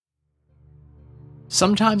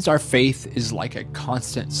Sometimes our faith is like a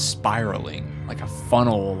constant spiraling, like a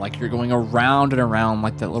funnel, like you're going around and around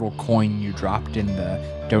like that little coin you dropped in the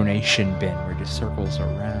donation bin where it just circles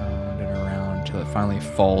around and around till it finally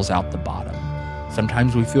falls out the bottom.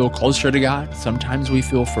 Sometimes we feel closer to God, sometimes we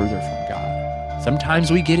feel further from God.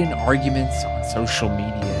 Sometimes we get in arguments on social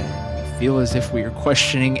media and we feel as if we are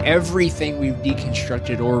questioning everything we've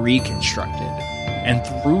deconstructed or reconstructed. And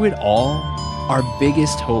through it all, our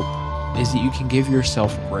biggest hope is that you can give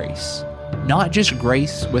yourself grace. Not just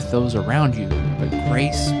grace with those around you, but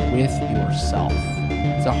grace with yourself.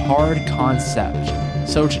 It's a hard concept.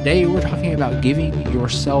 So today we're talking about giving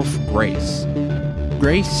yourself grace.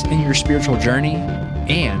 Grace in your spiritual journey,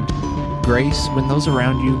 and grace when those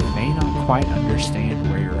around you may not quite understand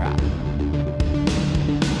where you're at.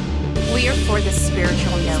 We are for the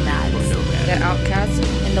spiritual nomads, the outcasts,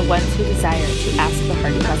 and the ones who desire to ask the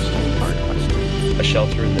hard questions. A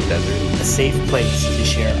shelter in the desert. A safe place to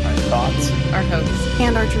share our thoughts, our hopes,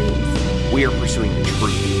 and our dreams. We are pursuing the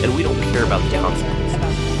truth, and we don't care about the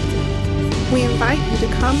consequences. We invite you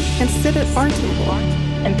to come and sit at our table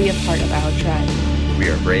and be a part of our tribe. We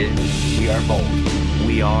are brave. we are bold.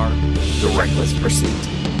 We are the Reckless Pursuit.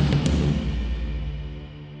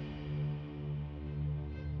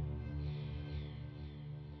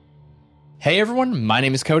 Hey everyone, my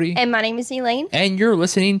name is Cody. And my name is Elaine. And you're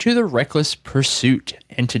listening to The Reckless Pursuit.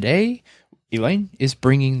 And today, Elaine is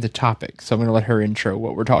bringing the topic. So I'm going to let her intro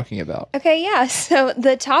what we're talking about. Okay, yeah. So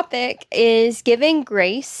the topic is giving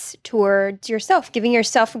grace towards yourself, giving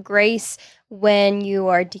yourself grace when you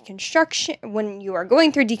are when you are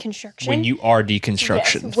going through deconstruction. When you are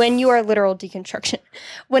deconstruction. Yes, when you are literal deconstruction.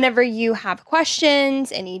 Whenever you have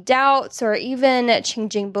questions, any doubts, or even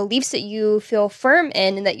changing beliefs that you feel firm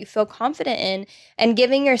in and that you feel confident in, and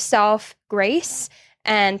giving yourself grace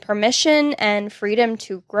and permission and freedom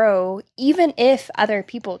to grow, even if other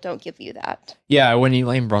people don't give you that. Yeah, when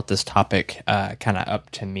Elaine brought this topic kind of up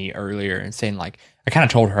to me earlier and saying like, I kind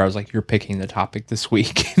of told her, I was like, you're picking the topic this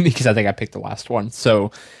week because I think I picked the last one.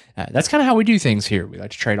 So that's kind of how we do things here. We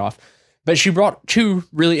like to trade off. But she brought two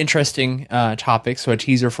really interesting topics. So a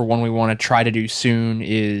teaser for one we want to try to do soon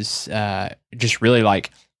is just really like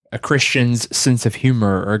a Christian's sense of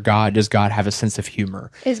humor, or does God have a sense of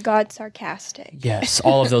humor? Is God sarcastic? Yes,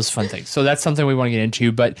 all of those fun things. So that's something we want to get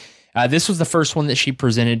into. But this was the first one that she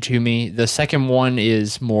presented to me. The second one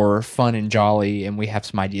is more fun and jolly, and we have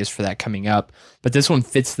some ideas for that coming up. But this one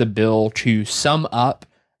fits the bill to sum up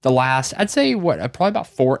the last, I'd say, probably about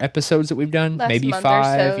 4 episodes that we've done, maybe 5.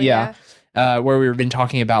 So, yeah. Where we've been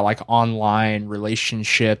talking about like online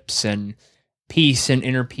relationships and peace and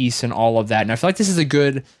inner peace and all of that. And I feel like this is a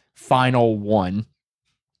good final one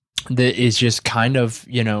that is just kind of,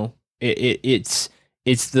 you know, it's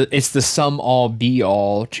the sum all be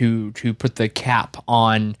all to put the cap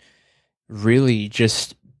on really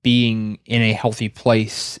just being in a healthy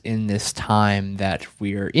place in this time that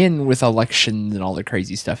we are in with elections and all the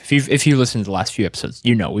crazy stuff. If you listen to the last few episodes,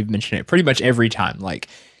 you know we've mentioned it pretty much every time. Like,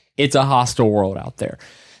 it's a hostile world out there.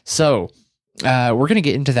 So we're going to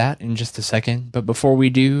get into that in just a second. But before we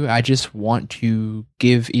do, I just want to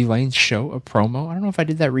give Elaine's show a promo. I don't know if I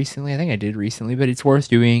did that recently. I think I did recently, but it's worth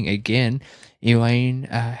doing again. Elaine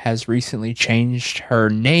has recently changed her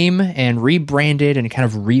name and rebranded and kind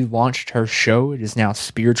of relaunched her show. It is now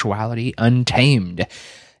Spirituality Untamed.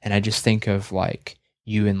 And I just think of like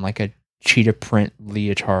you in like a cheetah print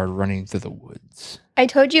leotard running through the woods. I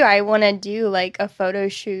told you I want to do like a photo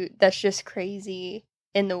shoot that's just crazy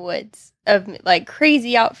in the woods, of like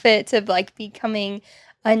crazy outfits, of like becoming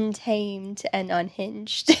untamed and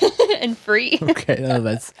unhinged and free. Okay, no,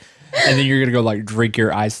 that's... And then you're going to go like drink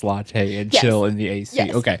your iced latte and chill in the AC.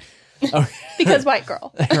 Yes. Okay. Because white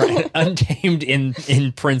girl. Right. Untamed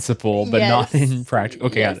in principle, but not in practice.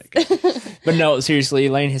 Okay, yes. got it. But no, seriously,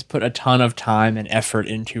 Elaine has put a ton of time and effort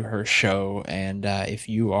into her show. And if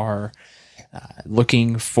you are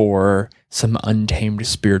looking for some untamed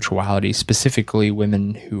spirituality, specifically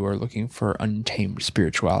women who are looking for untamed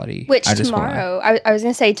spirituality. Which tomorrow, I was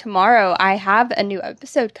going to say tomorrow, I have a new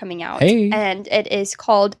episode coming out. Hey. And it is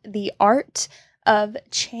called The Art of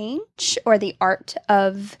Change, or The Art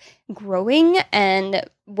of Growing. And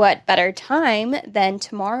what better time than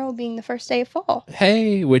tomorrow being the first day of fall?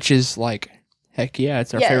 Hey, which is like... Heck yeah,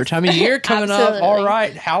 it's our favorite time of year coming up. All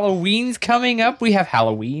right, Halloween's coming up. We have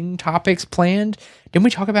Halloween topics planned. Didn't we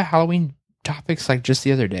talk about Halloween topics like just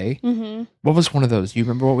the other day? Mm-hmm. What was one of those? Do you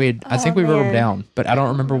remember what we had? I think we wrote them down, but I don't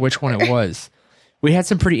remember which one it was. We had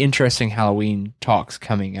some pretty interesting Halloween talks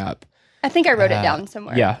coming up. I think I wrote it down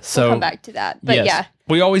somewhere. Yeah, so we'll come back to that. But yeah.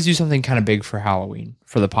 We always do something kind of big for Halloween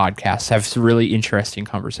for the podcast, have some really interesting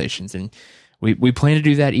conversations, and we plan to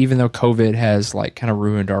do that even though COVID has like kind of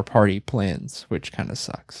ruined our party plans, which kind of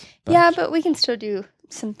sucks. But we can still do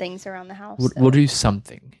some things around the house. We'll do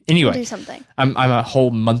something. Anyway, We'll do something. I'm a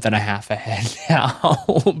whole month and a half ahead now.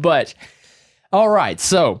 But all right,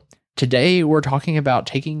 so today we're talking about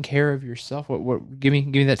taking care of yourself. What give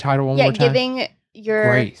me that title one more time. Giving your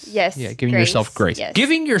Grace. Yes. Yeah, giving yourself grace. Yes.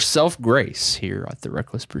 Giving yourself grace here at The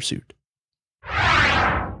Reckless Pursuit.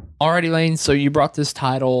 Alrighty, Lane. So you brought this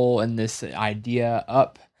title and this idea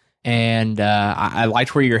up, and I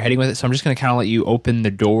liked where you're heading with it. So I'm just going to kind of let you open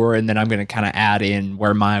the door, and then I'm going to kind of add in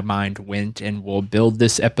where my mind went, and we'll build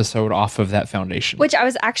this episode off of that foundation. Which I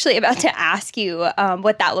was actually about to ask you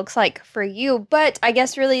what that looks like for you, but I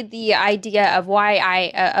guess really the idea of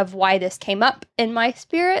why this came up in my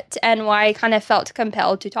spirit and why I kind of felt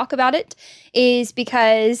compelled to talk about it is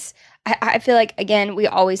because I feel like, again, we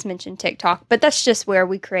always mention TikTok, but that's just where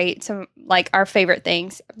we create some like our favorite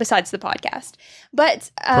things besides the podcast. But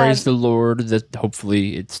praise the Lord that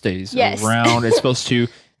hopefully it stays around. It's supposed to,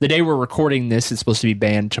 the day we're recording this, it's supposed to be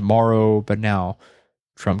banned tomorrow, but now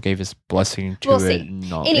Trump gave his blessing to we'll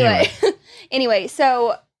it. See. Anyway,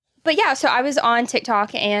 so I was on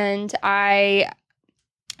TikTok and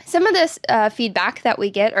some of this feedback that we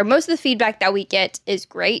get, or most of the feedback that we get is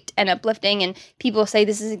great and uplifting, and people say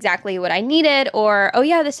this is exactly what I needed, or, oh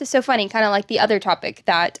yeah, this is so funny, kind of like the other topic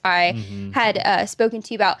that I had spoken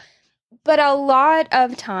to you about. But a lot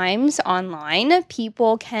of times online,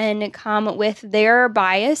 people can come with their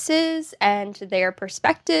biases and their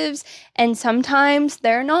perspectives, and sometimes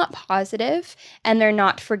they're not positive, and there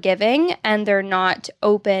not forgiving, and they're not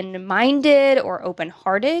open-minded or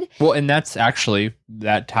open-hearted. Well, and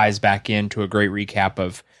that ties back into a great recap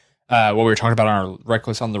of what we were talking about on our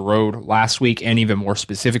Reckless on the Road last week, and even more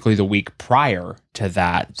specifically the week prior to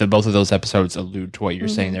that. Both of those episodes allude to what you're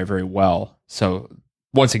saying there very well. So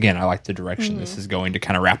once again, I like the direction this is going to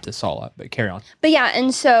kind of wrap this all up, but carry on. But yeah,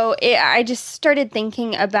 and so I just started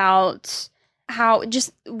thinking about how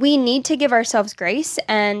just we need to give ourselves grace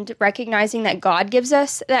and recognizing that God gives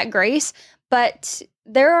us that grace. But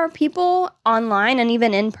there are people online and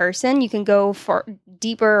even in person, you can go far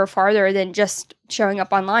deeper or farther than just showing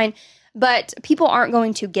up online. But people aren't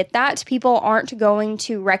going to get that. People aren't going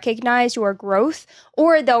to recognize your growth,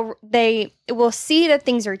 or they will see that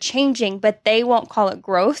things are changing, but they won't call it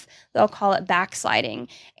growth. They'll call it backsliding.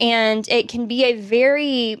 And it can be a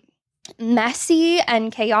very messy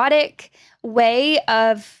and chaotic way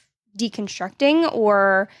of deconstructing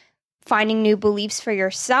or finding new beliefs for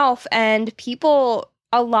yourself. And people,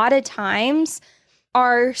 a lot of times,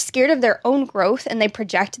 are scared of their own growth and they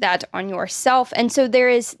project that on yourself. And so there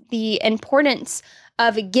is the importance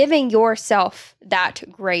of giving yourself that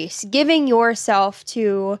grace, giving yourself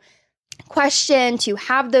to question, to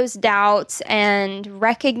have those doubts, and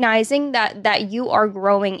recognizing that you are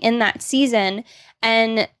growing in that season.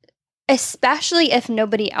 And especially if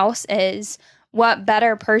nobody else is, what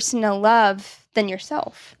better person to love than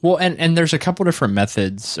yourself? Well, and there's a couple different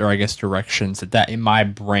methods, or I guess directions that in my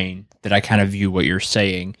brain that I kind of view what you're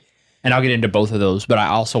saying, and I'll get into both of those, but I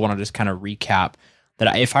also want to just kind of recap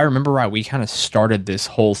that if I remember right, we kind of started this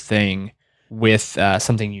whole thing with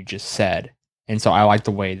something you just said, and so I like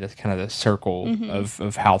the way that's kind of the circle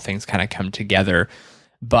of how things kind of come together.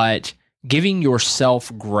 But giving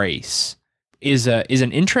yourself grace is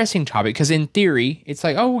an interesting topic, because in theory it's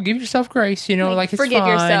like, oh, well, give yourself grace, like it's forgive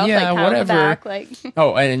fine, yourself, yeah, like, whatever. Back, like.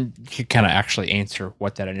 Oh, and you kind of actually answer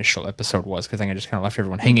what that initial episode was, because I think I just kind of left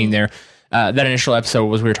everyone hanging there. That initial episode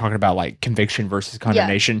was we were talking about like conviction versus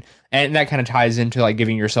condemnation, and that kind of ties into like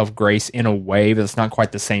giving yourself grace in a way, but it's not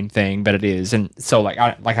quite the same thing, but it is. And so like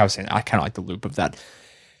I was saying, I kind of like the loop of that.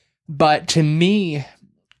 But to me,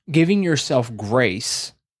 giving yourself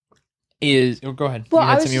grace is, go ahead. Well, you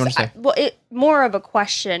had something you want to say? More of a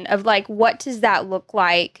question of like, what does that look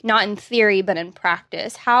like? Not in theory, but in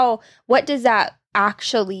practice. What does that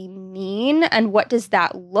actually mean, and what does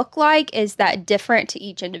that look like? Is that different to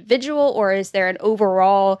each individual, or is there an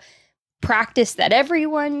overall practice that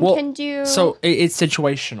everyone can do? So it's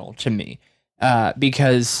situational to me,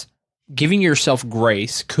 because giving yourself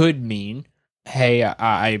grace could mean, hey,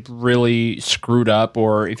 I really screwed up,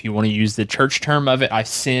 or if you want to use the church term of it, I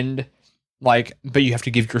sinned. But you have to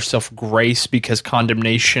give yourself grace, because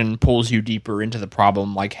condemnation pulls you deeper into the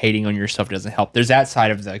problem. Like hating on yourself doesn't help. There's that side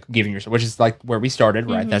of the giving yourself, which is like where we started,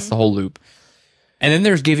 right? That's the whole loop. And then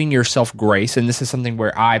there's giving yourself grace. And this is something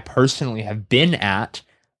where I personally have been at,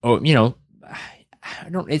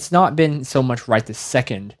 it's not been so much right this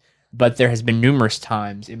second, but there has been numerous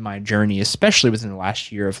times in my journey, especially within the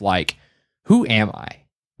last year, of like, who am I?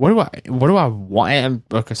 What do I want?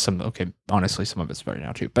 Honestly, some of it's better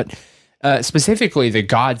now too, but specifically the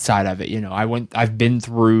God side of it. I've been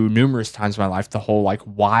through numerous times in my life the whole like,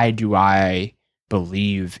 why do I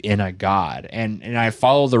believe in a God? And I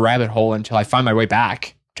follow the rabbit hole until I find my way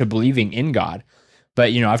back to believing in God.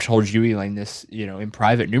 But I've told you, Elaine, this in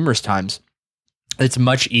private numerous times. It's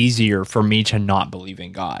much easier for me to not believe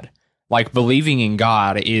in God. Like believing in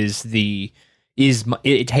God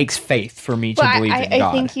it takes faith for me to believe in God.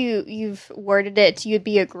 I think you've worded it. You'd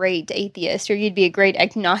be a great atheist, or you'd be a great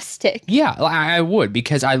agnostic. Yeah, I would,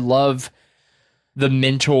 because I love the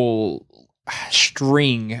mental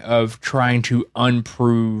string of trying to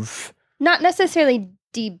unprove, not necessarily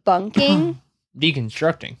debunking,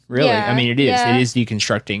 deconstructing. Really, Yeah, I mean, it is. yeah. It is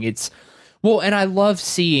deconstructing. And I love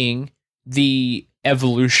seeing the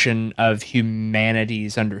evolution of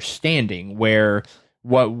humanity's understanding, where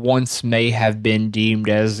what once may have been deemed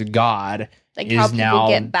as God like is how people now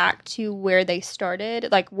get back to where they started,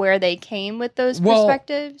 like where they came with those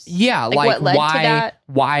perspectives. Yeah, Like, like what led to why that?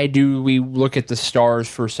 why do we look at the stars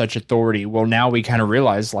for such authority? Well, now we kind of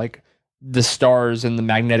realize like the stars and the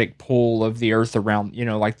magnetic pull of the earth around,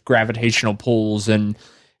 like gravitational pulls, and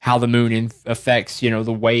how the moon affects,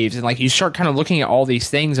 the waves. And like you start kind of looking at all these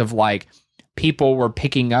things of like people were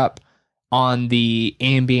picking up on the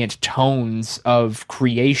ambient tones of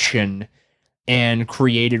creation and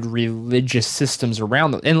created religious systems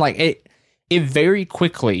around them. And like it very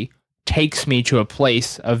quickly takes me to a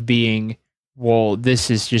place of being, well, this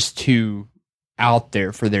is just too out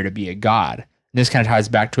there for there to be a God. And this kind of ties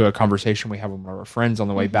back to a conversation we had with one of our friends on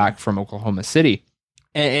the way back from Oklahoma City.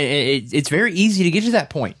 And it's very easy to get to that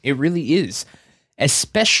point. It really is.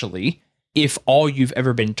 Especially if all you've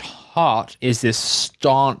ever been taught is this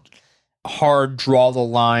staunch, hard, draw the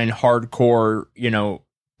line, hardcore,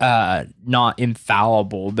 not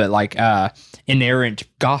infallible, but like inerrant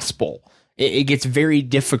gospel. It gets very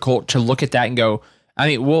difficult to look at that and go, I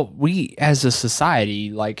mean, well, we as a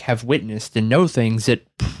society like have witnessed and know things that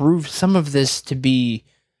prove some of this to be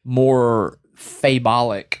more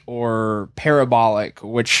fabolic or parabolic,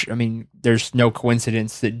 which, I mean, there's no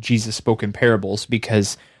coincidence that Jesus spoke in parables,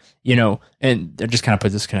 because and I just kind of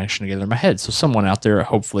put this connection together in my head. So someone out there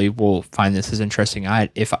hopefully will find this as interesting.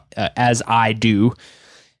 As I do,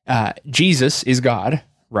 Jesus is God,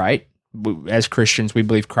 right? As Christians, we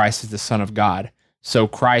believe Christ is the Son of God. So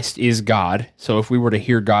Christ is God. So if we were to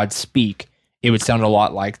hear God speak, it would sound a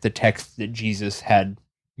lot like the text that Jesus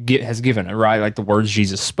has given, right? Like the words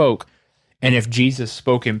Jesus spoke. And if Jesus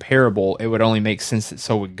spoke in parable, it would only make sense that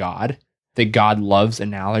so would God. That God loves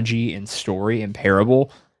analogy and story and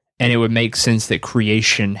parable. And it would make sense that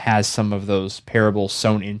creation has some of those parables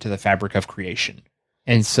sewn into the fabric of creation.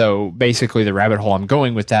 And so basically the rabbit hole I'm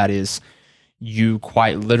going with that is you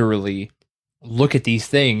quite literally look at these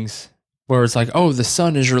things where it's like, oh, the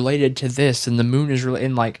sun is related to this and the moon is related,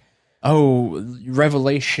 and like, oh,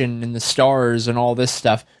 Revelation and the stars and all this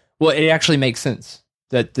stuff. Well, it actually makes sense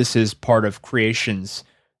that this is part of creation's,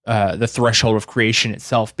 the threshold of creation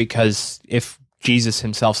itself, because if Jesus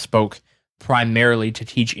himself spoke primarily to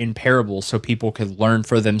teach in parables so people could learn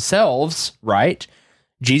for themselves, right?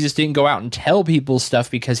 Jesus didn't go out and tell people stuff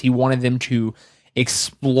because he wanted them to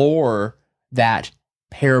explore that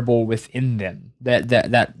parable within them,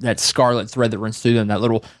 that scarlet thread that runs through them,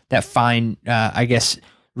 that fine, I guess,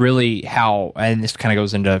 really how, and this kind of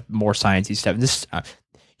goes into more sciencey stuff. This,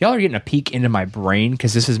 y'all are getting a peek into my brain,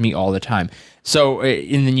 because this is me all the time. So,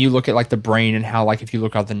 and then you look at like the brain and how, like, if you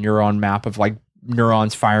look at the neuron map of like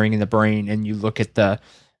neurons firing in the brain, and you look at the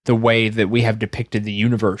way that we have depicted the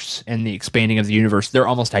universe and the expanding of the universe, they're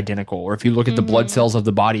almost identical. Or if you look at the blood cells of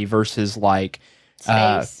the body versus like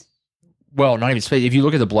Space. Well, not even space. If you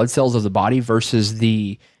look at the blood cells of the body versus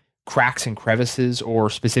the cracks and crevices, or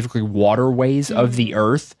specifically waterways of the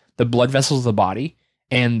earth, the blood vessels of the body,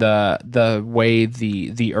 and the way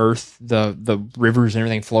the earth, the rivers and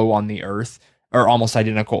everything flow on the earth are almost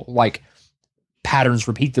identical. Like, patterns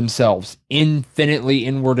repeat themselves infinitely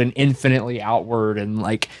inward and infinitely outward. And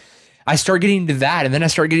like, I start getting into that, and then I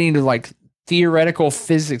start getting into like theoretical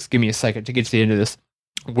physics. Give me a second to get to the end of this,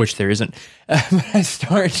 which there isn't. I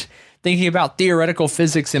start thinking about theoretical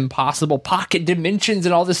physics and possible pocket dimensions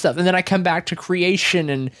and all this stuff. And then I come back to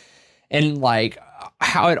creation and like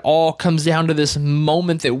how it all comes down to this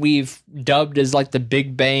moment that we've dubbed as like the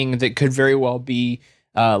Big Bang, that could very well be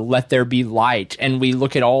let there be light. And we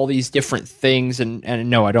look at all these different things, and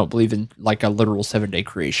no, I don't believe in like a literal 7-day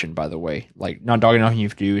creation, by the way. Like, not dogging nothing you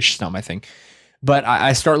have to do, it's just not my thing. But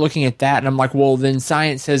I start looking at that, and I'm like, well, then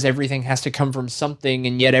science says everything has to come from something,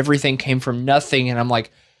 and yet everything came from nothing. And I'm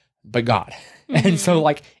like, but God. And so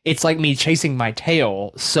like, it's like me chasing my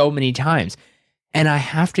tail so many times. And I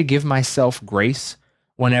have to give myself grace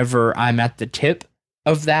whenever I'm at the tip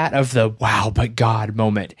of that, of the wow, but God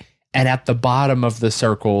moment, and at the bottom of the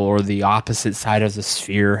circle or the opposite side of the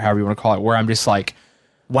sphere, however you want to call it, where I'm just like,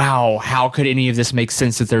 wow, how could any of this make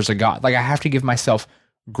sense that there's a God? Like, I have to give myself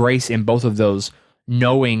grace in both of those,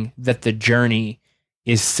 knowing that the journey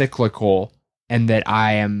is cyclical and that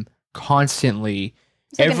I am constantly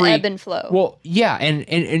It's like an ebb and flow. Well, yeah, and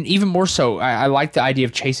even more so, I like the idea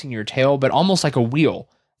of chasing your tail, but almost like a wheel,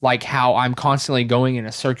 like how I'm constantly going in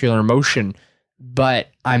a circular motion, but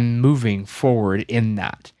I'm moving forward in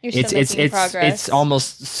that. You're still making progress. It's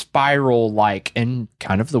almost spiral like, and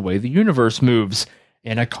kind of the way the universe moves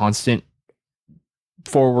in a constant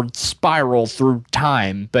forward spiral through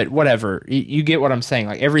time. But whatever, you get what I'm saying.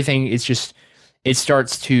 Like, everything is just, it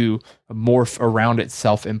starts to morph around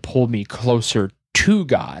itself and pull me closer to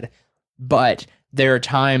God. But there are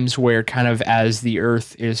times where, kind of as the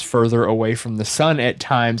earth is further away from the sun, at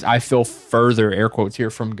times I feel further, air quotes here,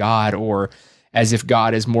 from God, or as if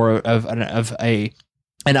God is more of an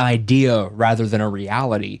idea rather than a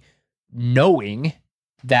reality, knowing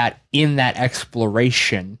that in that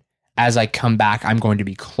exploration, as I come back, I'm going to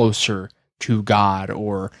be closer to God,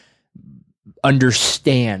 or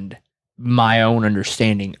understand my own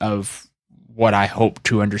understanding of what I hope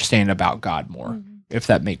to understand about God more, if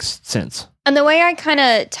that makes sense. And the way I kind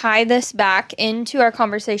of tie this back into our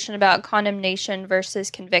conversation about condemnation versus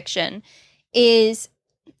conviction is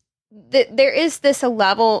that there is this a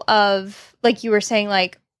level of, like you were saying,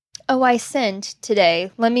 like, oh, I sinned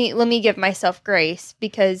today. Let me give myself grace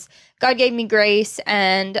because God gave me grace,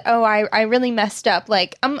 and oh, I really messed up.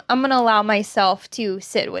 Like, I'm gonna allow myself to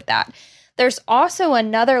sit with that. There's also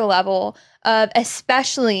another level of,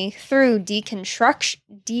 especially through deconstruction,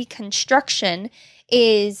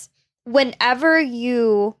 is whenever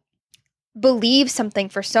you believe something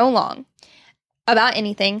for so long about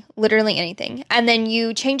anything, literally anything, and then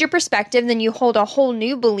you change your perspective, then you hold a whole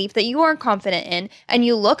new belief that you aren't confident in, and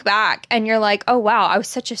you look back and you're like, oh wow, I was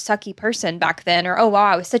such a sucky person back then, or oh wow,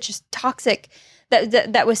 I was such a toxic,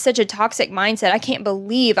 that was such a toxic mindset. I can't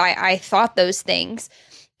believe I thought those things.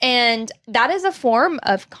 And that is a form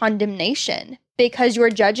of condemnation because you're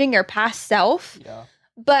judging your past self,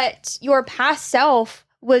 but your past self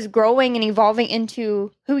was growing and evolving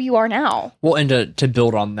into who you are now. Well, and to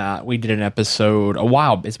build on that, we did an episode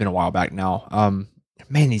it's been a while back now.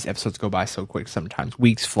 Man, these episodes go by so quick sometimes.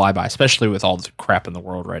 Weeks fly by, especially with all the crap in the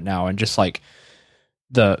world right now. And just like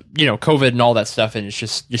the, COVID and all that stuff. And it's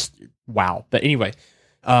just wow. But anyway,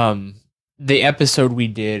 the episode we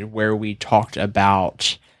did where we talked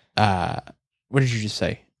about, what did you just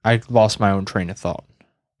say? I lost my own train of thought.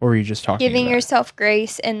 Or were you just talking Giving about? yourself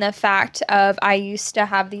grace in the fact of, I used to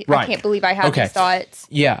have I can't believe I had these thoughts.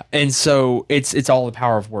 Yeah. And so it's all the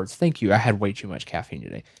power of words. Thank you. I had way too much caffeine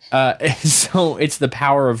today. So it's the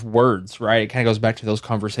power of words, right? It kind of goes back to those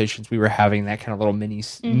conversations we were having, that kind of little mini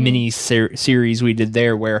series we did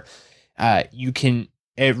there, where you can,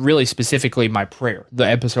 really specifically my prayer, the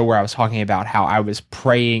episode where I was talking about how I was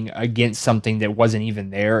praying against something that wasn't even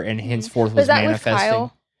there and henceforth was manifesting. With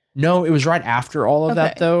Kyle? No, it was right after all of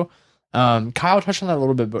that, though. Kyle touched on that a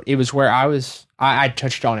little bit, but it was where I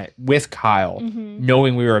touched on it with Kyle,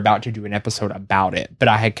 knowing we were about to do an episode about it, but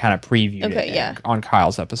I had kind of previewed it on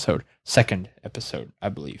Kyle's second episode, I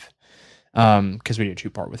believe, because we did a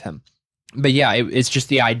 2-part with him. But yeah, it's just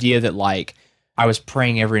the idea that, like, I was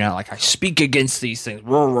praying every night, like, I speak against these things,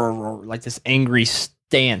 like this angry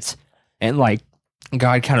stance, and like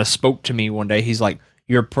God kind of spoke to me one day. He's like,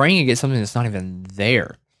 you're praying against something that's not even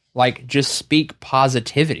there. Like, just speak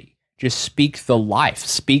positivity. Just speak the life.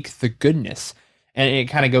 Speak the goodness. And it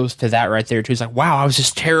kind of goes to that right there, too. It's like, wow, I was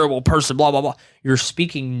this terrible person, blah, blah, blah. You're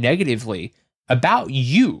speaking negatively about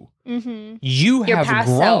you. Mm-hmm. You Your have past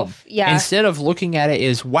grown. self. Yeah. Instead of looking at it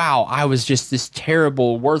as, wow, I was just this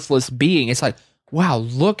terrible, worthless being. It's like, wow,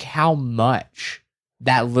 look how much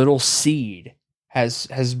that little seed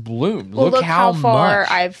has bloomed. Well, look how far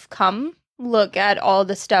much I've come. Look at all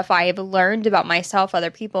the stuff I have learned about myself, other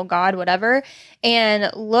people, God, whatever. And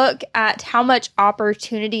look at how much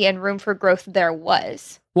opportunity and room for growth there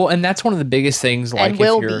was. Well, and that's one of the biggest things, like, and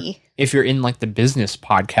will be. If you're in like the business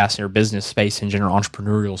podcast or business space in general,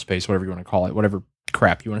 entrepreneurial space, whatever you want to call it, whatever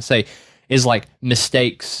crap you want to say, is like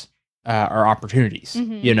mistakes are opportunities,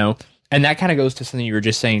 And that kind of goes to something you were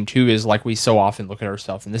just saying too, is like we so often look at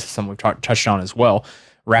ourselves, and this is something we've touched on as well,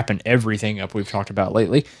 wrapping everything up we've talked about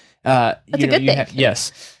lately. That's a good thing.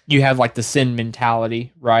 You have like the sin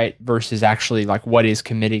mentality, right? Versus actually like what is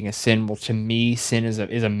committing a sin. Well, to me, sin is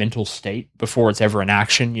a mental state before it's ever an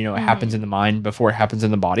action. It happens in the mind before it happens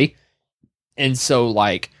in the body. And so,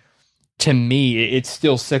 like, to me, it's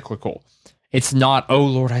still cyclical. It's not, oh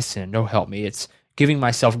Lord, I sinned, oh help me. It's giving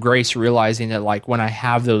myself grace, realizing that like when I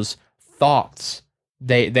have those thoughts,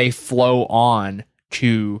 they flow on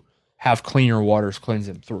to have cleaner waters cleanse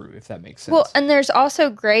them through, if that makes sense. Well, and there's also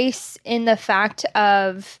grace in the fact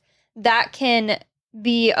of that can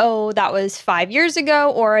be, oh, that was 5 years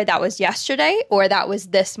ago, or that was yesterday, or that was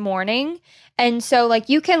this morning. And so, like,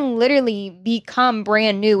 you can literally become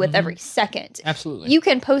brand new with every second. Absolutely. You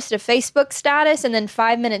can post a Facebook status and then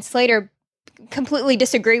 5 minutes later completely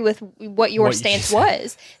disagree with what your stance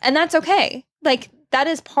was. And that's okay. Like, that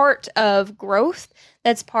is part of growth.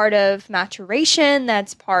 That's part of maturation.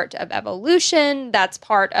 That's part of evolution. That's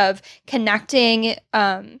part of connecting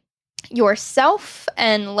yourself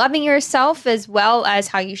and loving yourself, as well as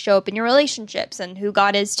how you show up in your relationships and who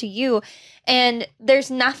God is to you. And there's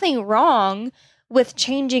nothing wrong with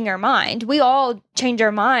changing our mind. We all change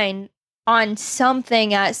our mind on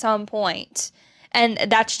something at some point. And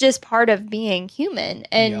that's just part of being human.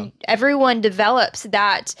 And everyone develops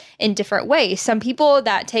that in different ways. Some people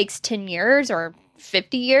that takes 10 years or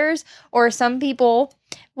 50 years, or some people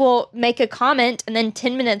will make a comment and then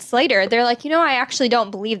 10 minutes later, they're like, I actually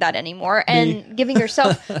don't believe that anymore. And giving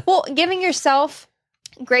yourself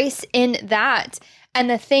grace in that. And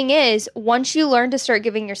the thing is, once you learn to start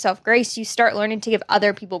giving yourself grace, you start learning to give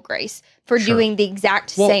other people grace for doing the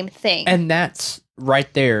exact same thing. And that's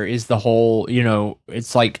right there is the whole,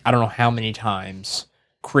 it's like, I don't know how many times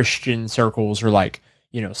Christian circles are like,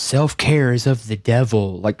 self-care is of the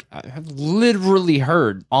devil. Like, I've literally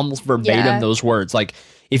heard almost verbatim those words. Like,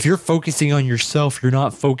 if you're focusing on yourself, you're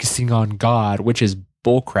not focusing on God, which is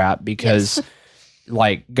bullcrap because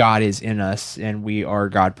like God is in us and we are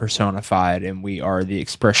God personified and we are the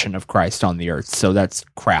expression of Christ on the earth. So that's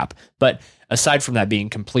crap. But aside from that being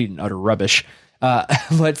complete and utter rubbish,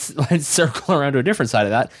 let's circle around to a different side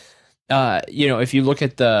of that. If you look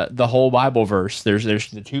at the whole Bible verse, there's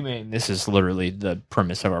the two main, this is literally the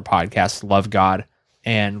premise of our podcast, love God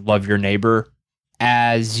and love your neighbor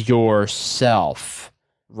as yourself,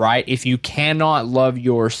 right? If you cannot love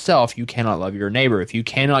yourself, you cannot love your neighbor. If you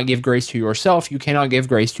cannot give grace to yourself, you cannot give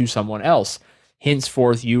grace to someone else.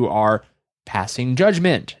 Henceforth, you are passing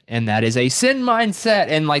judgment, and that is a sin mindset.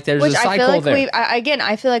 And like, there's a cycle there.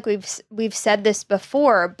 I feel like we've said this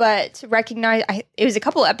before, but recognize it was a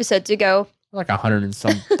couple episodes ago. Like 100 and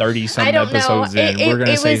some 30 some episodes in. We're going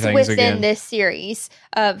to say things again. It was within this series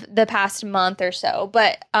of the past month or so.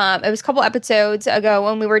 But it was a couple episodes ago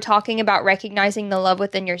when we were talking about recognizing the love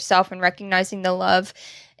within yourself and recognizing the love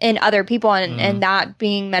in other people and that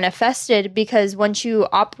being manifested. Because once you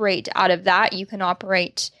operate out of that, you can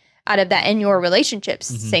operate out of that in your relationships.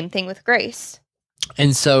 Same thing with grace.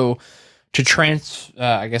 And so to transfer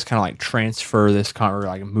this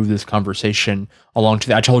move this conversation along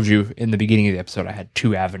to I told you in the beginning of the episode, I had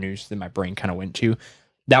two avenues that my brain kind of went to.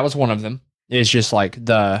 That was one of them. It's just like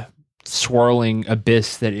the swirling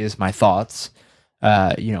abyss that is my thoughts.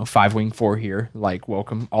 5-wing 4 here, like,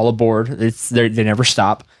 welcome all aboard. They never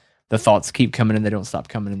stop. The thoughts keep coming and they don't stop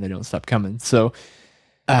coming and they don't stop coming. So,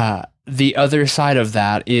 the other side of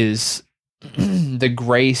that is the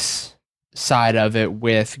grace side of it,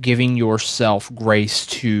 with giving yourself grace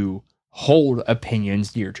to hold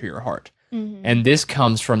opinions dear to your heart. And this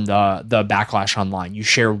comes from the backlash online. You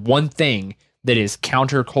share one thing that is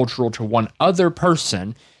countercultural to one other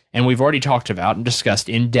person, and we've already talked about and discussed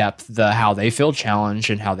in depth how they feel challenged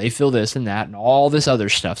and how they feel this and that and all this other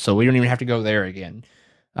stuff. So we don't even have to go there again.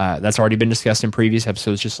 That's already been discussed in previous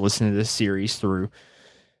episodes. Just listen to this series through.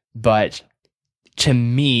 But to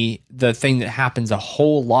me, the thing that happens a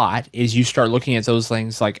whole lot is you start looking at those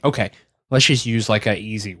things like, okay, let's just use like an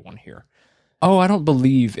easy one here. Oh, I don't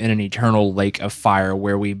believe in an eternal lake of fire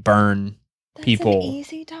where we burn people. That's an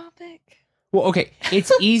easy topic. Well, okay,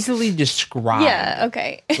 it's easily described. Yeah,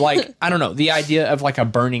 okay. Like, I don't know, the idea of like a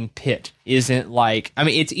burning pit isn't like, I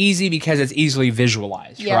mean, it's easy because it's easily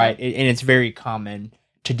visualized, right? And it's very common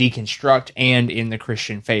to deconstruct and in the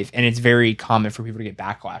Christian faith, and it's very common for people to get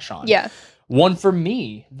backlash on. Yeah. One for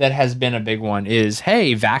me that has been a big one is,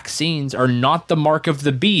 hey, vaccines are not the mark of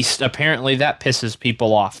the beast. Apparently that pisses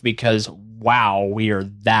people off because, wow, we are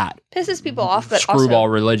that. Pisses people off, but screwball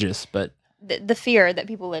also religious. But the fear that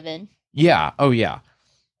people live in. Yeah. Oh, yeah.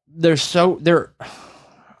 They're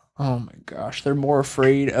oh my gosh, they're more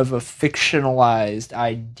afraid of a fictionalized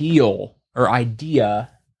ideal or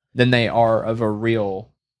idea than they are of a real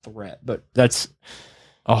threat. But that's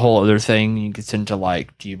a whole other thing. You get into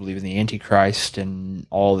like, do you believe in the Antichrist and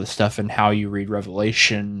all this stuff and how you read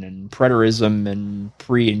Revelation and preterism and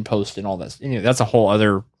pre and post and all that. That's a whole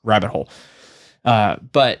other rabbit hole.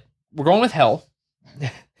 But we're going with hell.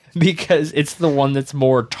 because it's the one that's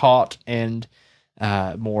more taught and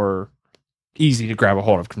more easy to grab a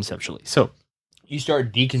hold of conceptually. So you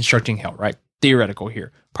start deconstructing hell, right? Theoretical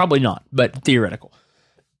here. Probably not, but theoretical.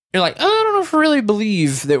 You're like, oh, I don't know if I really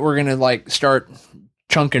believe that we're going to like start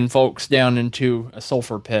chunking folks down into a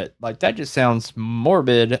sulfur pit. Like, that just sounds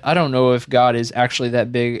morbid. I don't know if God is actually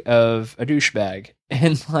that big of a douchebag.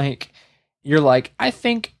 And like, you're like, I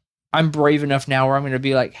think I'm brave enough now where I'm going to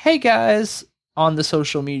be like, hey guys, on the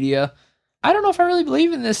social media, I don't know if I really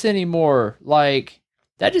believe in this anymore. Like,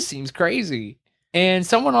 that just seems crazy. And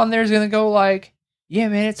someone on there is going to go like, yeah,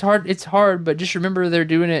 man, it's hard, but just remember they're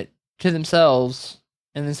doing it to themselves.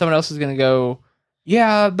 And then someone else is going to go,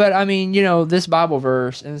 yeah, but I mean, you know, this Bible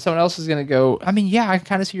verse. And then someone else is going to go, I mean, yeah, I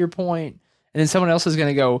kind of see your point. And then someone else is going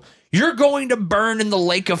to go, you're going to burn in the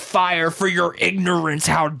lake of fire for your ignorance.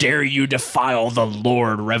 How dare you defile the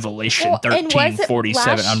Lord? Revelation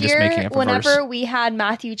 13:47. I'm just making up a whenever verse. we had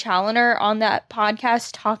Matthew Challoner on that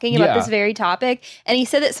podcast talking about this very topic, and he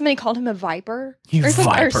said that somebody called him a viper You or,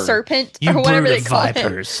 viper. or serpent You or whatever brood they of called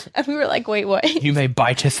vipers. him. And we were like, wait, what? You may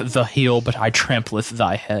biteth the heel, but I trampleth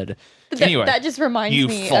thy head. That, Anyway, that just reminds you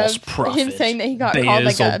me false of prophet, him saying that he got called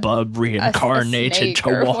like a Beelzebub reincarnated snake to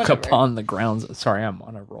or walk whatever. upon the grounds. Sorry, I'm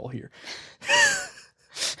on a roll here.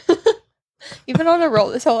 You've been on a roll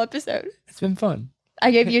this whole episode. It's been fun.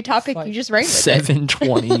 I gave you a topic, Like you just ran with it.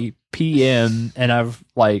 7:20 p.m. and I've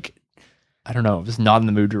like, I don't know, I was not in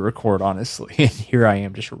the mood to record, honestly. And here I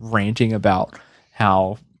am just ranting about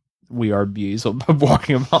how we are Beelzebub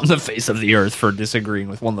walking upon the face of the earth for disagreeing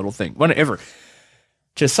with one little thing. Whatever.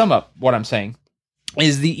 To sum up what I'm saying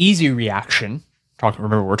is the easy reaction.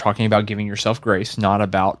 Remember, we're talking about giving yourself grace, not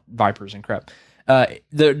about vipers and crap.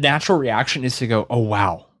 The natural reaction is to go, oh,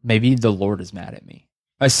 wow, maybe the Lord is mad at me.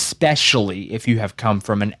 Especially if you have come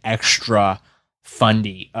from an extra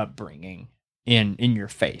fundy upbringing in your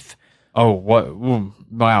faith. Oh, what? Ooh,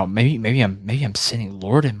 wow, maybe I'm sinning.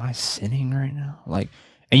 Lord, am I sinning right now? Like,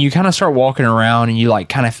 and you kind of start walking around and you like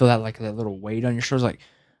kind of feel that like that little weight on your shoulders, like,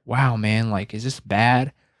 wow, man, like, is this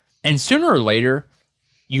bad? And sooner or later,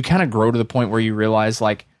 you kind of grow to the point where you realize,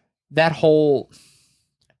 like, this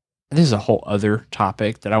is a whole other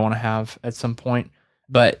topic that I want to have at some point,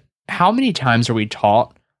 but how many times are we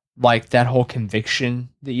taught, like, that whole conviction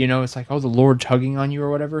that, you know, it's like, oh, the Lord tugging on you or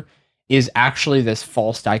whatever, is actually this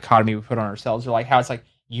false dichotomy we put on ourselves, or like how it's like,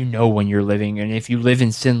 you know, when you're living, and if you live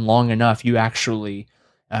in sin long enough, you actually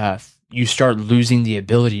you start losing the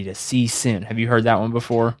ability to see sin. Have you heard that one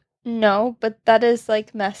before? No, but that is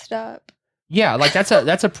like messed up. Yeah, like that's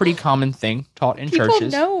a pretty common thing taught in People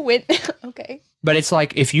churches. know when. Okay. But it's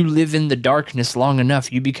like, if you live in the darkness long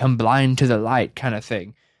enough, you become blind to the light, kind of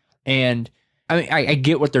thing. And I mean, I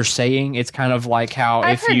get what they're saying. It's kind of like how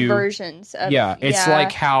I've if heard you versions of it's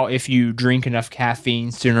like how if you drink enough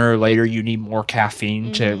caffeine, sooner or later you need more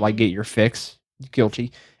caffeine to like get your fix.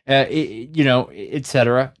 Guilty, you know,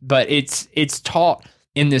 etc. But it's taught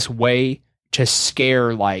in this way to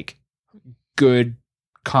scare like good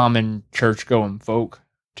common church going folk,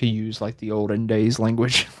 to use like the olden days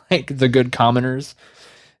language, like the good commoners,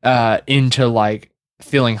 into like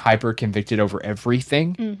feeling hyper convicted over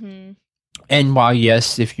everything. Mm-hmm. And while,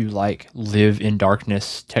 yes, if you like live in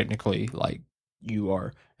darkness, technically, like you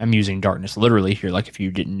are, I'm using darkness literally here. Like if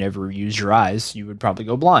you didn't never use your eyes, you would probably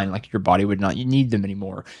go blind. Like your body would not, you need them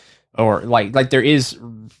anymore. Or like there is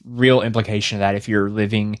real implication of that. If you're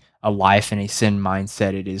living a life in a sin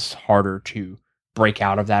mindset, it is harder to break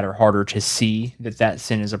out of that, or harder to see that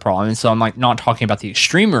sin is a problem. And so I'm like not talking about the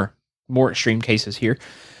more extreme cases here,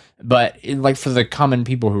 but like for the common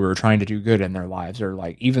people who are trying to do good in their lives, or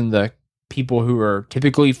like even the people who are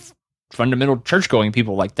typically fundamental church going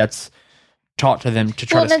people, like that's taught to them to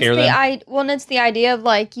try to scare them. And it's the idea of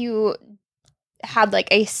like you had like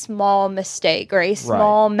a small mistake or a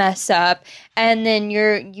small mess up, and then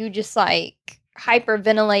you just like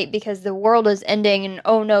hyperventilate because the world is ending, and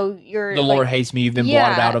oh no, you're the like, Lord hates me. You've been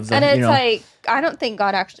blotted out of the. And it's you know, like I don't think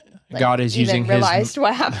God actually. Like, God is even using realized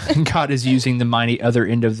what happened. God is using the mighty other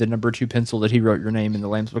end of the number 2 pencil that He wrote your name in the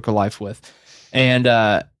Lamb's Book of Life with,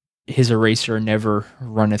 and His eraser never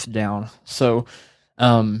runneth down. So,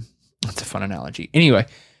 that's a fun analogy. Anyway,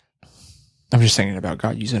 I'm just thinking about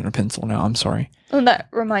God using a pencil now. I'm sorry. Well, that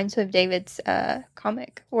reminds me of David's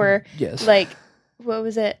comic where, Yes, like, what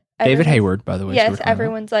was it? David Hayward, by the way. Yes,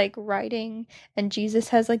 everyone's like writing, and Jesus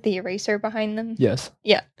has like the eraser behind them. Yes.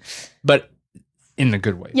 Yeah. But in the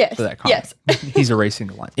good way. Yes. For that comic. Yes. He's erasing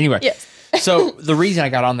the line. Anyway. Yes. So the reason I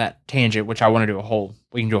got on that tangent, which I want to do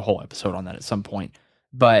we can do a whole episode on that at some point.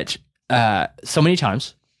 But so many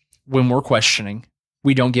times when we're questioning,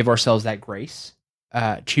 we don't give ourselves that grace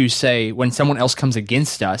to say when someone else comes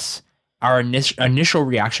against us, our initial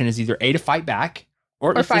reaction is either A, to fight back,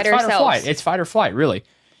 or it's fight fight or ourselves. flight. It's fight or flight, really.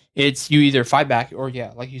 It's you either fight back or,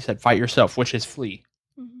 like you said, fight yourself, which is flee.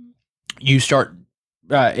 You start,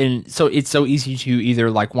 and so it's so easy to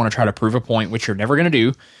either like want to try to prove a point, which you're never going to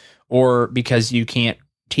do, or because you can't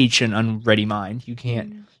teach an unready mind. You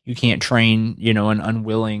can't train, an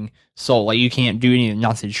unwilling soul. Like you can't do any,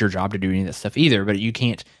 not that it's your job to do any of that stuff either, but you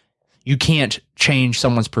can't change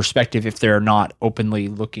someone's perspective if they're not openly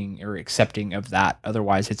looking or accepting of that.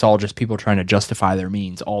 Otherwise, it's all just people trying to justify their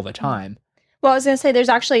means all the time. Well, I was going to say there's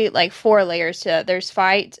actually like 4 layers to it. There's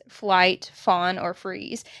fight, flight, fawn, or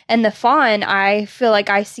freeze. And the fawn, I feel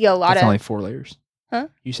like I see a lot It's of... only 4 layers. Huh?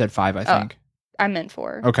 You said 5, I think. I meant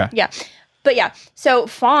 4. Okay. Yeah. But yeah, so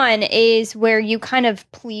fawn is where you kind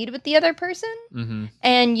of plead with the other person. Mm-hmm.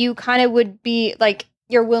 And you kind of would be like,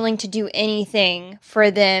 you're willing to do anything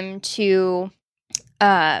for them to...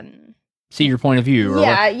 See your point of view. Or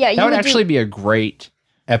yeah. that would actually be a great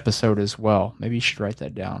episode as well. Maybe you should write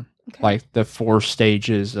that down. Okay. Like the 4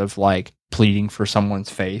 stages of like pleading for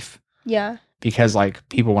someone's faith. Yeah. Because like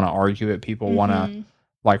people want to argue it. People want to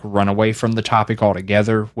like run away from the topic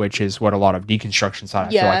altogether, which is what a lot of deconstruction side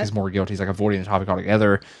I feel like is more guilty. Is like avoiding the topic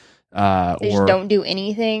altogether. They just don't do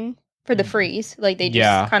anything for the freeze. Like they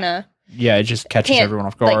just kind of... Yeah, it just catches everyone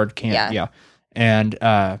off guard. And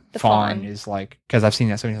fawn is like, because I've seen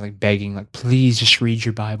that somebody's like begging, like, please just read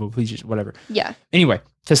your Bible, please just whatever. Yeah. Anyway,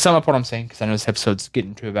 to sum up what I'm saying, because I know this episode's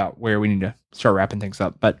getting to about where we need to start wrapping things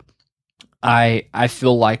up, but I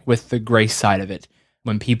feel like with the grace side of it,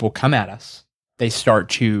 when people come at us, they start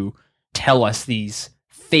to tell us these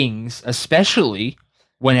things, especially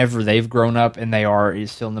whenever they've grown up and they are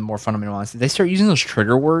still in the more fundamental mindset. They start using those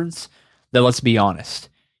trigger words that, let's be honest,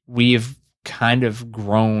 we've kind of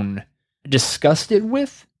grown disgusted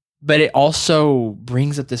with, but it also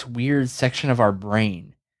brings up this weird section of our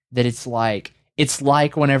brain that it's like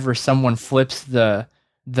whenever someone flips the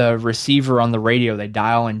receiver on the radio, they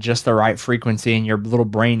dial in just the right frequency and your little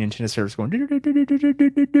brain antenna starts going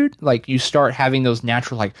like you start having those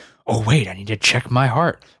natural like, oh wait, I need to check my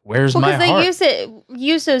heart. Where's my heart? Because they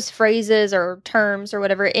use those phrases or terms or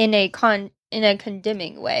whatever in a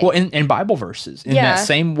condemning way. Well, in Bible verses, in that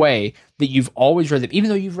same way that you've always read them, even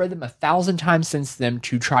though you've read them 1,000 times since them,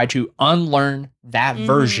 to try to unlearn that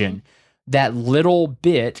version, that little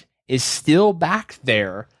bit is still back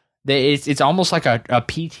there. It's almost like a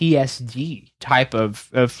PTSD type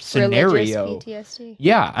of scenario. Religious PTSD.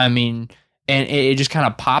 Yeah, I mean, and it just kind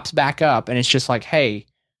of pops back up, and it's just like, hey,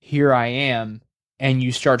 here I am. And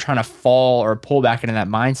you start trying to fall or pull back into that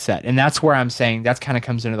mindset. And that's where I'm saying that kind of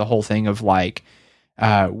comes into the whole thing of like,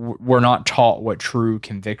 we're not taught what true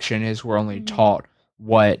conviction is. We're only taught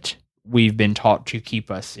what we've been taught to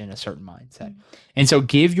keep us in a certain mindset. And so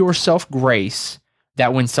give yourself grace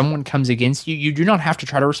that when someone comes against you, you do not have to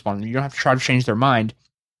try to respond. You don't have to try to change their mind,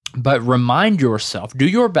 but remind yourself, do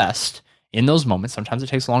your best in those moments. Sometimes it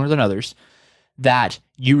takes longer than others, that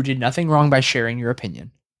you did nothing wrong by sharing your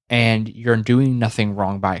opinion. And you're doing nothing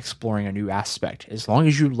wrong by exploring a new aspect. As long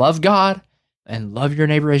as you love God and love your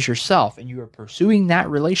neighbor as yourself, and you are pursuing that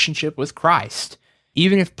relationship with Christ,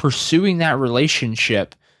 even if pursuing that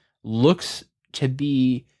relationship looks to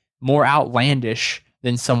be more outlandish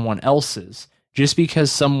than someone else's, just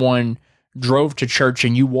because someone drove to church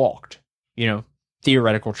and you walked,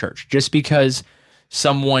 theoretical church, just because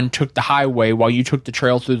someone took the highway while you took the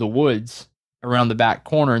trail through the woods around the back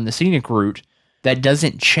corner in the scenic route, that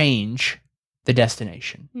doesn't change the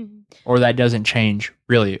destination, or that doesn't change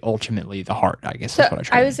really ultimately the heart. I guess that's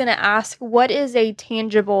what I was going to ask, what is a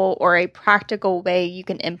tangible or a practical way you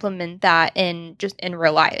can implement that in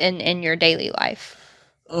real life, in your daily life?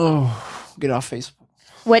 Oh, get off Facebook.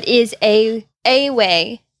 What is a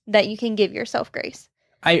way that you can give yourself grace?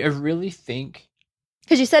 I really think,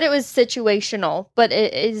 because you said it was situational, but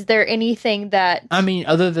is there anything that... I mean,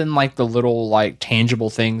 other than like the little like tangible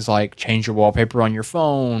things like change your wallpaper on your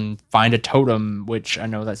phone, find a totem, which I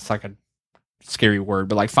know that's like a scary word,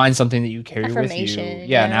 but like find something that you carry with you.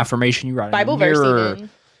 Yeah, an affirmation you write Bible in the mirror. verse even.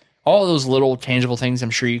 All those little tangible things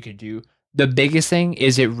I'm sure you could do. The biggest thing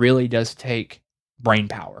is it really does take brain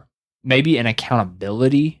power. Maybe an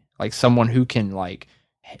accountability, like someone who can like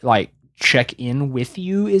check in with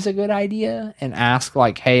you is a good idea, and ask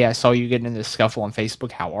like, hey, I saw you getting in this scuffle on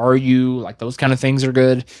Facebook. How are you? Like those kind of things are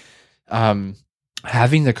good.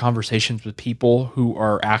 Having the conversations with people who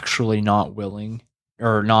are actually not willing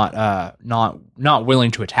or not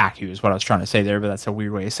willing to attack you is what I was trying to say there, but that's a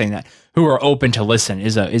weird way of saying that. Who are open to listen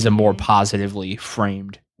is a more positively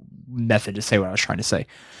framed method to say what I was trying to say.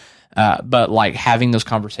 But like having those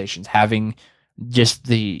conversations, having just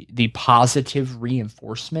the positive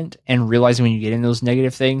reinforcement, and realizing when you get in those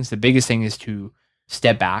negative things, the biggest thing is to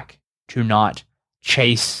step back, to not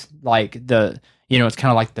chase like it's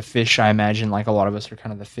kind of like the fish. I imagine like a lot of us are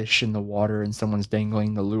kind of the fish in the water and someone's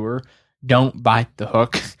dangling the lure. Don't bite the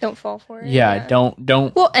hook. Don't fall for it. Yeah.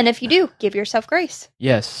 Don't. Well, and if you do, give yourself grace.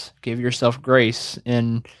 Yes. Give yourself grace.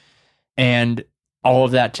 And all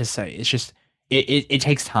of that to say, it's just, it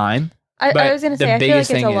takes time. I was going to say, I feel like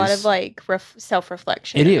it's a lot is- of like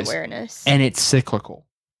self-reflection It and is. awareness. And it's cyclical.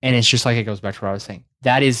 And it's just like, it goes back to what I was saying.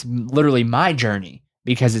 That is literally my journey,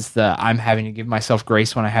 because it's I'm having to give myself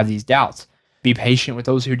grace when I have these doubts. Be patient with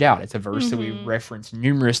those who doubt. It's a verse that we reference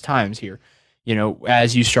numerous times here.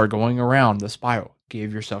 As you start going around the spiral,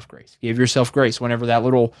 give yourself grace. Give yourself grace whenever that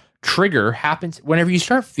little trigger happens. Whenever you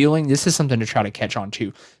start feeling, this is something to try to catch on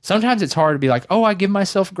to. Sometimes it's hard to be like, oh, I give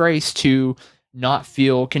myself grace to not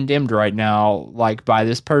feel condemned right now, like by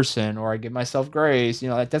this person, or I give myself grace.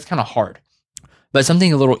 That's kind of hard. But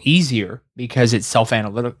something a little easier, because it's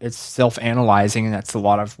self-analytic, it's self-analyzing, and that's a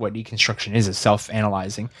lot of what deconstruction is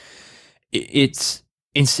self-analyzing. It's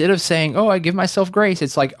instead of saying, oh, I give myself grace,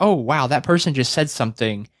 it's like, oh, wow, that person just said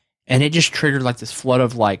something, and it just triggered like this flood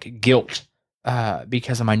of like guilt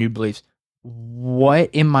because of my new beliefs. What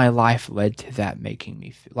in my life led to that making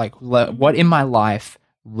me feel like, what in my life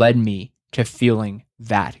led me to feeling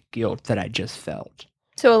that guilt that I just felt?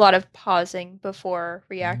 So a lot of pausing before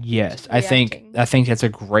reacting. Yes, I think that's a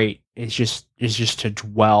great. It's just to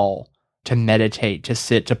dwell, to meditate, to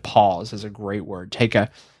sit, to pause is a great word. Take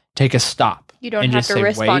a stop. You don't and have just to say,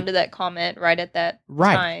 respond wait. to that comment right at that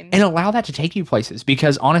Right. time. And allow that to take you places,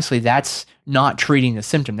 because honestly, that's not treating the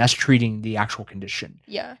symptom. That's treating the actual condition.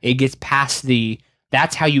 Yeah. It gets past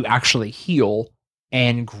that's how you actually heal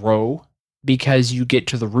and grow, because you get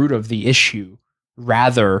to the root of the issue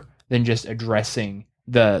rather than just addressing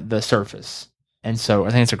the surface. And so I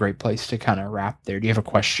think it's a great place to kind of wrap there. Do you have a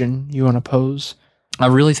question you want to pose? I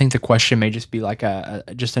really think the question may just be like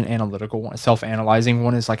just an analytical one, a self-analyzing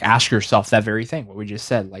one, is like, ask yourself that very thing, what we just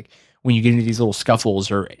said. Like when you get into these little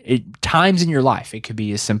scuffles or times in your life, it could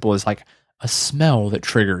be as simple as like a smell that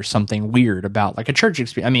triggers something weird about like a church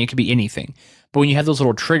experience. I mean, it could be anything. But when you have those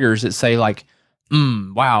little triggers that say like,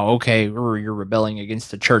 wow, okay, or you're rebelling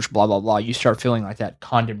against the church, blah, blah, blah, you start feeling like that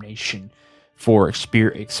condemnation for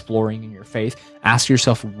exploring in your faith. Ask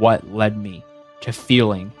yourself, what led me to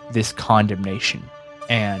feeling this condemnation?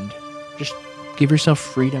 And just give yourself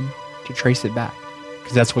freedom to trace it back,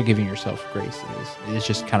 because that's what giving yourself grace is. It's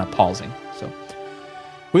just kind of pausing. So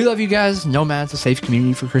we love you guys. Nomads, a safe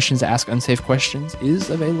community for Christians to ask unsafe questions,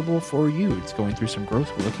 is available for you. It's going through some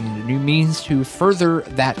growth. We're looking into new means to further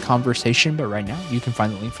that conversation, but right now you can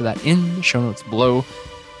find the link for that in the show notes below.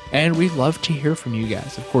 And we'd love to hear from you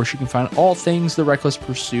guys. Of course, you can find all things The Reckless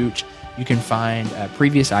Pursuit. You can find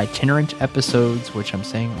previous itinerant episodes, which I'm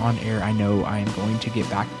saying on air. I know I am going to get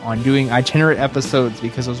back on doing itinerant episodes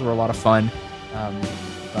because those were a lot of fun.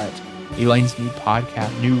 But Elaine's new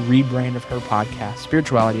podcast, new rebrand of her podcast,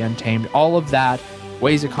 Spirituality Untamed, all of that,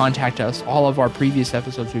 ways to contact us, all of our previous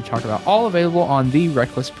episodes we've talked about, all available on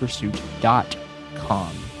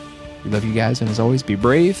therecklesspursuit.com. We love you guys, and as always, be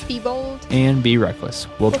brave, Be bold. and be reckless.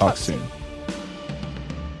 We'll talk soon.